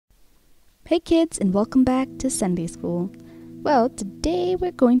Hey kids, and welcome back to Sunday School. Well, today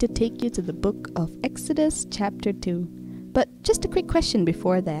we're going to take you to the book of Exodus chapter 2. But just a quick question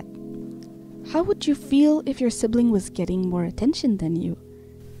before that. How would you feel if your sibling was getting more attention than you?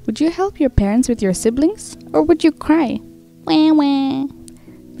 Would you help your parents with your siblings? Or would you cry? Wah wah.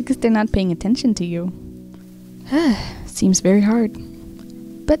 Because they're not paying attention to you. Seems very hard.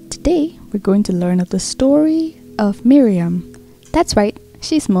 But today we're going to learn of the story of Miriam. That's right.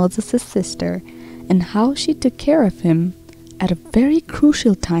 She's Moses' sister, and how she took care of him at a very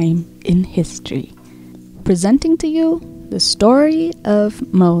crucial time in history. Presenting to you the story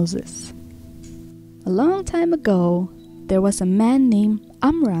of Moses. A long time ago, there was a man named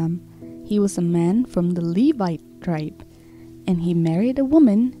Amram. He was a man from the Levite tribe, and he married a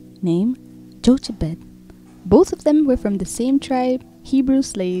woman named Jochebed. Both of them were from the same tribe, Hebrew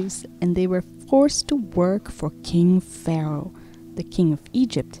slaves, and they were forced to work for King Pharaoh, the king of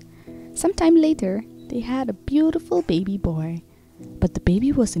Egypt. Sometime later, they had a beautiful baby boy. But the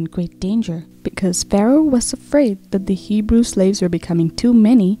baby was in great danger because Pharaoh was afraid that the Hebrew slaves were becoming too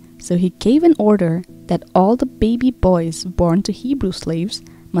many, so he gave an order that all the baby boys born to Hebrew slaves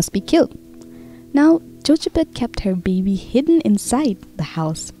must be killed. Now, Jochebed kept her baby hidden inside the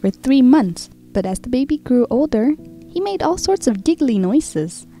house for 3 months, but as the baby grew older, he made all sorts of giggly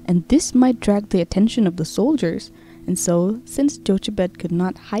noises, and this might drag the attention of the soldiers. And so, since Jochebed could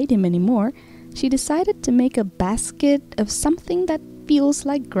not hide him anymore, she decided to make a basket of something that feels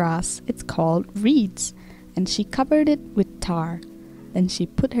like grass. It's called reeds, and she covered it with tar. Then she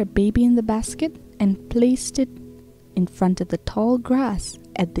put her baby in the basket and placed it in front of the tall grass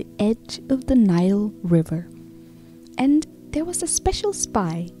at the edge of the Nile River. And there was a special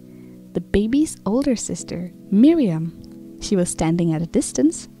spy, the baby's older sister, Miriam. She was standing at a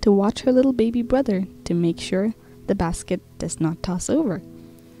distance to watch her little baby brother to make sure the basket does not toss over.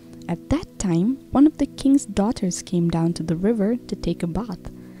 At that time, one of the king's daughters came down to the river to take a bath,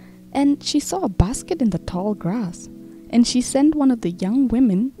 and she saw a basket in the tall grass, and she sent one of the young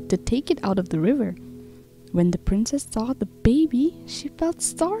women to take it out of the river. When the princess saw the baby, she felt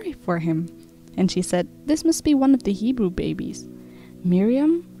sorry for him, and she said, "This must be one of the Hebrew babies."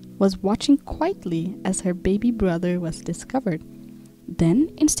 Miriam was watching quietly as her baby brother was discovered.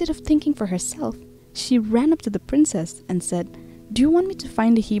 Then, instead of thinking for herself, she ran up to the princess and said, "Do you want me to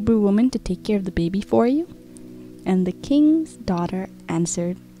find a Hebrew woman to take care of the baby for you?" And the king's daughter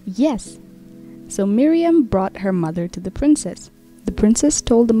answered, "Yes." So Miriam brought her mother to the princess. The princess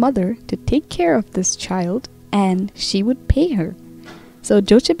told the mother to take care of this child and she would pay her. So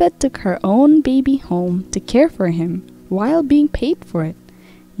Jochebed took her own baby home to care for him while being paid for it.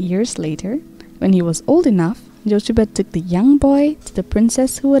 Years later, when he was old enough, Jochebed took the young boy to the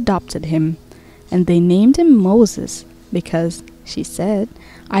princess who adopted him. And they named him Moses because, she said,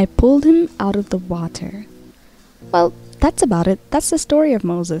 "I pulled him out of the water." Well, that's about it. That's the story of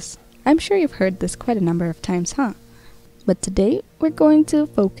Moses. I'm sure you've heard this quite a number of times, huh? But today, we're going to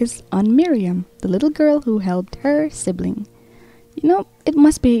focus on Miriam, the little girl who helped her sibling. You know, it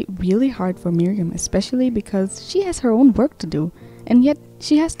must be really hard for Miriam, especially because she has her own work to do, and yet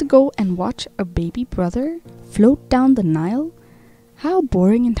she has to go and watch a baby brother float down the Nile. How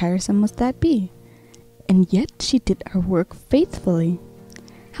boring and tiresome must that be? And yet she did her work faithfully.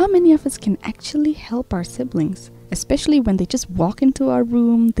 How many of us can actually help our siblings, especially when they just walk into our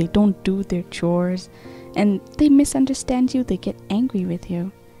room, they don't do their chores, and they misunderstand you, they get angry with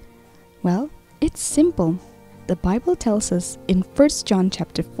you? Well, it's simple. The Bible tells us in 1 John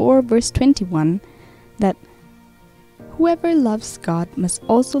chapter 4 verse 21 that whoever loves God must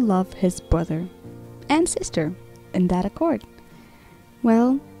also love his brother and sister in that accord.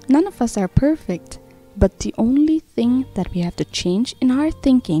 Well, none of us are perfect. But the only thing that we have to change in our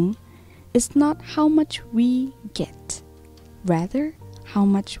thinking is not how much we get, rather how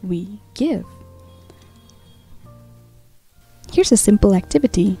much we give. Here's a simple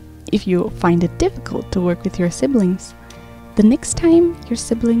activity if you find it difficult to work with your siblings. The next time your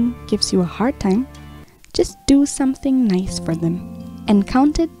sibling gives you a hard time, just do something nice for them and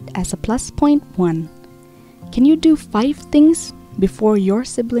count it as a +1. Can you do 5 things before your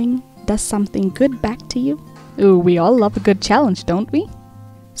sibling does something good back to you? Ooh, we all love a good challenge, don't we?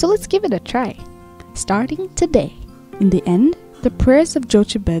 So let's give it a try. Starting today. In the end, the prayers of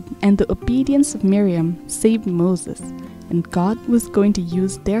Jochebed and the obedience of Miriam saved Moses, and God was going to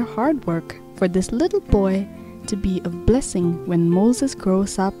use their hard work for this little boy to be of blessing when Moses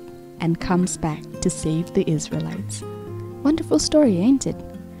grows up and comes back to save the Israelites. Wonderful story, ain't it?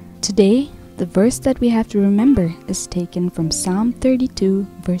 Today, the verse that we have to remember is taken from Psalm 32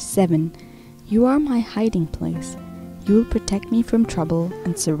 verse 7. "You are my hiding place. You will protect me from trouble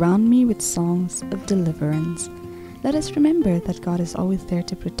and surround me with songs of deliverance. Let us remember that God is always there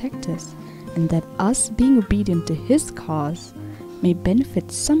to protect us, and that us being obedient to His cause may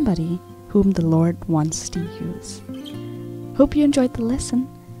benefit somebody whom the Lord wants to use. Hope you enjoyed the lesson.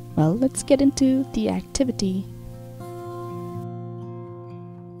 Well, let's get into the activity.